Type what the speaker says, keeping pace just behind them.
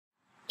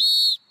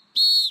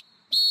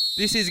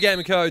This is Game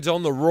of Codes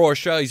on the Raw,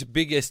 Australia's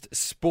biggest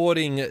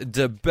sporting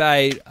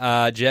debate.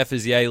 Jeff,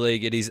 is the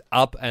A-League, it is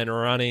up and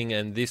running,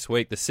 and this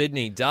week the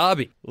Sydney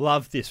Derby.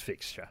 Love this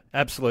fixture.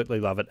 Absolutely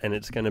love it, and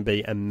it's going to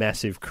be a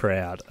massive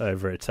crowd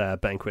over at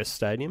Bankwest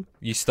Stadium.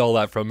 You stole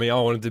that from me. I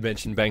wanted to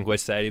mention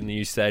Bankwest Stadium, the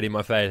new stadium,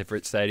 my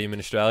favourite stadium in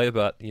Australia,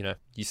 but, you know,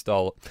 you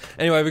stole it.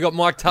 Anyway, we've got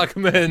Mike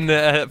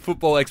Tuckerman,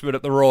 football expert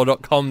at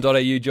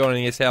theraw.com.au,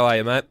 joining us. How are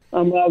you, mate?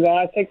 I'm well,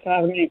 guys. Thanks for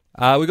having me.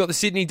 We've got the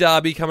Sydney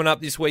Derby coming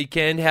up this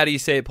weekend. How do you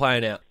see it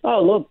playing out?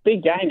 Oh, look,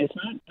 big game,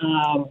 isn't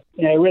it?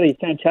 Really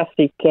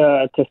fantastic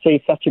to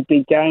see such a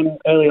big game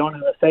early on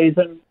in the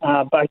season.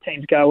 Both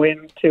teams go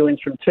in, 2 wins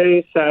from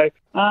 2. So,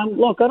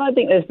 look, I don't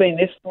think there's been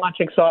this much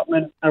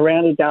excitement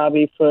around a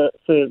derby for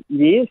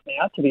years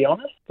now, to be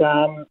honest.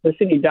 The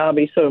Sydney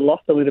Derby sort of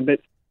lost a little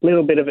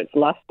bit of its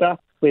lustre,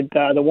 with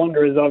the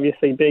Wanderers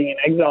obviously being in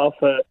exile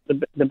for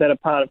the better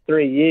part of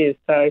 3 years.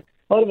 So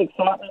a lot of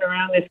excitement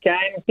around this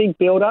game, big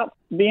build-up.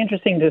 It'll be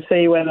interesting to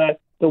see whether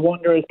the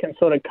Wanderers can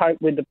sort of cope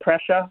with the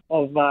pressure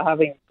of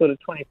having sort of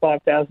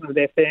 25,000 of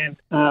their fans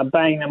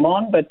baying them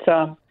on. But,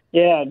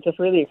 just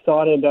really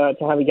excited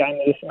to have a game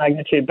of this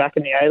magnitude back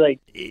in the A-League.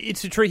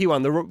 It's a tricky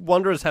one. The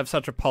Wanderers have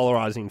such a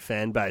polarising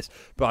fan base,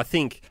 but I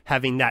think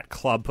having that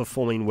club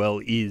performing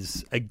well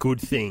is a good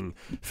thing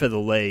for the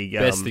league.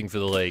 Best thing for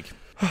the league.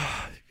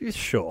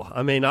 Sure.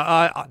 I mean,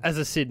 I as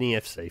a Sydney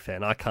FC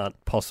fan, I can't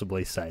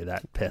possibly say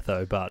that,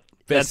 Petho, but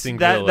Best thing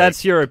for the league.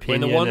 That's your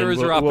opinion. When the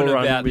Wanderers are up and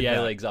about, the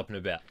A-League's up and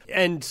about.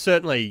 And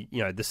certainly,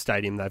 the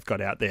stadium they've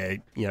got out there,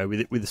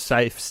 with a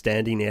safe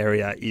standing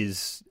area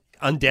is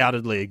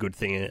undoubtedly a good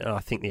thing, and I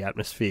think the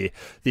atmosphere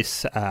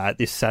this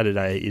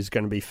Saturday is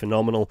going to be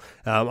phenomenal.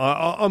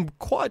 I'm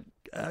quite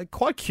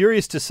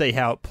curious to see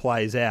how it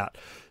plays out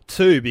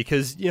too,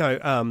 because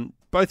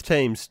both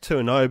teams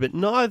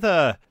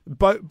 2-0,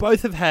 but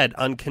both have had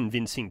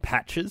unconvincing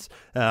patches.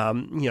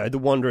 The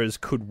Wanderers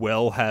could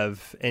well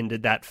have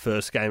ended that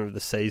first game of the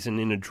season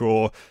in a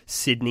draw.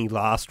 Sydney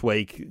last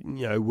week,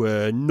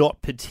 were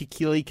not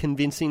particularly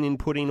convincing in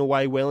putting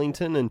away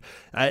Wellington, and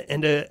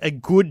a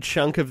good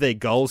chunk of their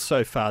goals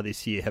so far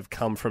this year have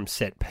come from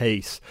set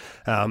piece.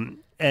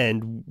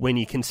 And when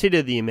you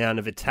consider the amount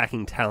of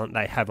attacking talent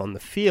they have on the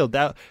field,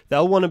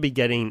 they'll want to be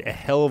getting a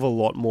hell of a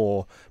lot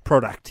more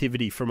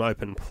productivity from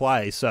open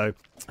play. So,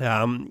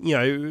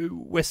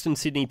 Western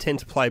Sydney tend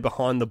to play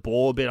behind the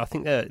ball a bit. I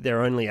think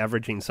they're only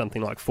averaging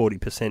something like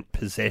 40%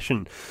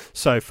 possession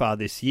so far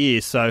this year.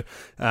 So,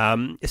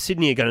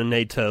 Sydney are going to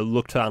need to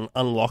look to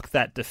unlock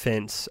that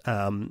defence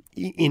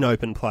in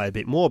open play a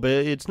bit more, but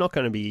it's not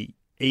going to be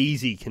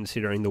easy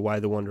considering the way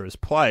the Wanderers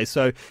play.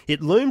 So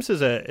it looms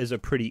as a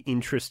pretty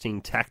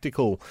interesting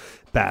tactical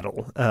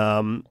battle,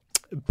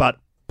 but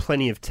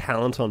plenty of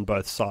talent on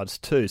both sides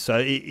too. So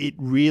it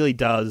really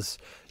does,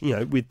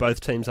 with both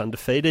teams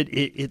undefeated,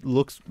 it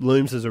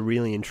looms as a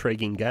really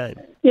intriguing game.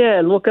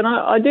 Yeah, look, and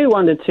I do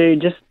wonder too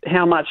just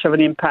how much of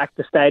an impact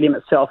the stadium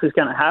itself is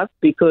going to have,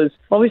 because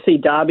obviously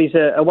derbies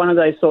are one of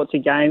those sorts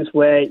of games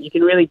where you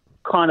can really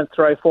kind of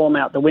throw form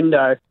out the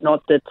window.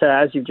 Not that,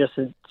 as you've just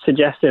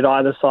suggested,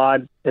 either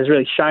side has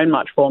really shown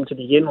much form to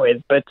begin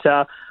with. But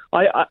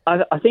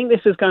I think this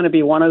is going to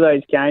be one of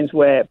those games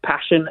where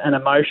passion and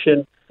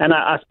emotion, and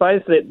I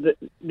suppose that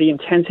the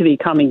intensity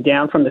coming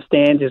down from the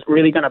stands is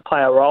really going to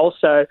play a role.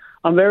 So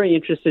I'm very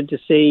interested to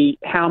see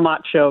how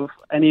much of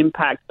an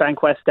impact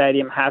Bankwest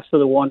Stadium has for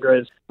the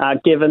Wanderers,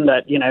 given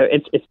that,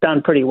 it's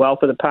done pretty well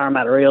for the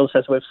Parramatta Eels,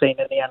 as we've seen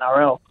in the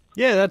NRL.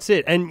 Yeah, that's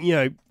it.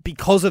 And,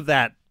 because of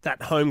that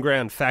home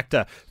ground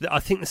factor, I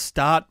think the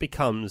start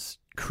becomes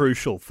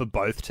crucial for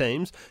both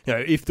teams.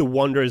 If the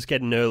Wanderers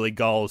get an early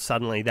goal,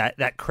 suddenly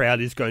that crowd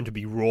is going to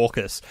be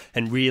raucous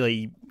and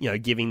really,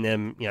 giving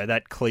them,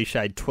 that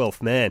cliched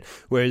 12th man.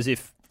 Whereas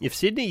if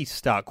Sydney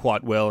start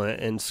quite well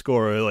and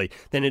score early,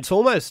 then it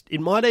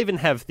might even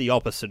have the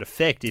opposite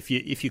effect. If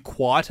you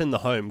quieten the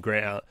home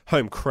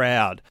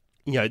crowd,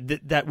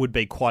 that would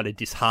be quite a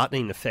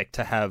disheartening effect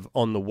to have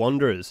on the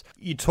Wanderers.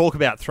 You talk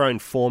about throwing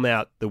form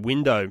out the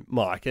window,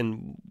 Mike,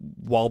 and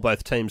while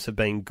both teams have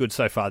been good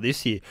so far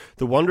this year,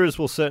 the Wanderers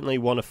will certainly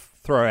want to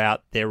throw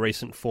out their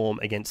recent form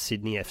against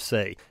Sydney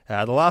FC.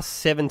 The last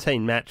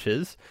 17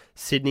 matches,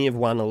 Sydney have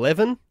won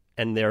 11,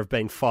 and there have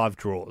been 5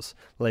 draws,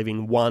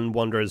 leaving 1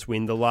 Wanderers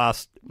win, the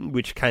last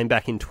which came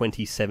back in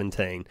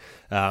 2017.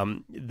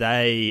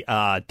 They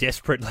are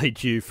desperately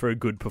due for a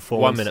good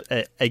performance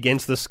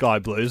against the Sky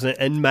Blues,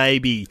 and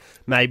maybe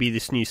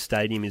this new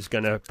stadium is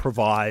going to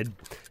provide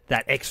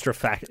that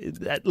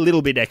that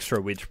little bit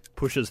extra, which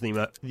pushes them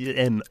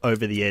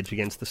over the edge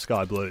against the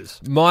Sky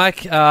Blues.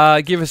 Mike,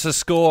 give us a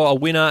score, a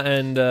winner,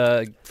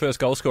 and first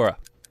goal scorer.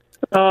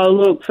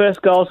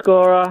 First goal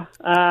scorer,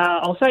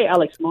 I'll say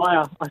Alex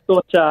Meyer. I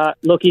thought,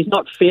 he's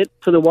not fit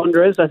for the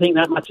Wanderers. I think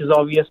that much is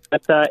obvious,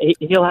 but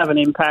he'll have an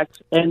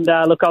impact. And,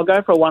 I'll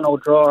go for a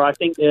 1-1 draw. I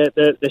think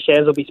the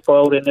shares will be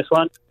spoiled in this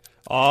one.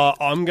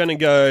 I'm going to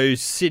go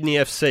Sydney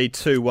FC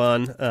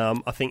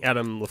 2-1. I think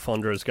Adam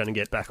Lafondra is going to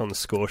get back on the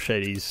score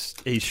sheet.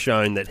 He's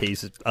shown that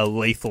he's a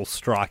lethal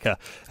striker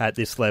at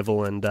this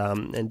level, and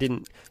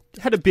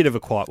had a bit of a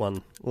quiet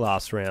one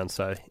last round,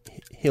 so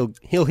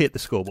he'll hit the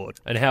scoreboard.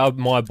 And how are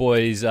my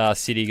boys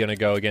City going to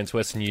go against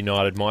Western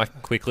United,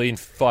 Mike? Quickly in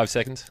 5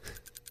 seconds.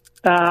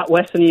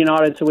 Western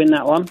United to win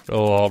that one.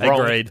 Oh, wrong.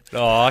 Agreed.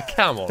 Oh,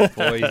 come on,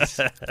 boys.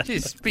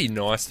 Just be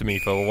nice to me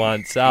for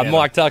once.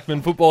 Mike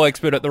Tuckman, football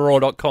expert at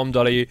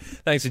theraw.com.au.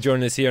 Thanks for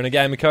joining us here on A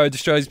Game of Codes,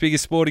 Australia's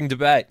biggest sporting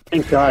debate.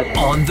 Thanks, guys.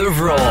 On The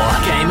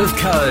Raw, Game of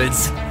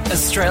Codes,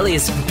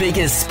 Australia's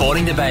biggest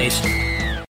sporting debate.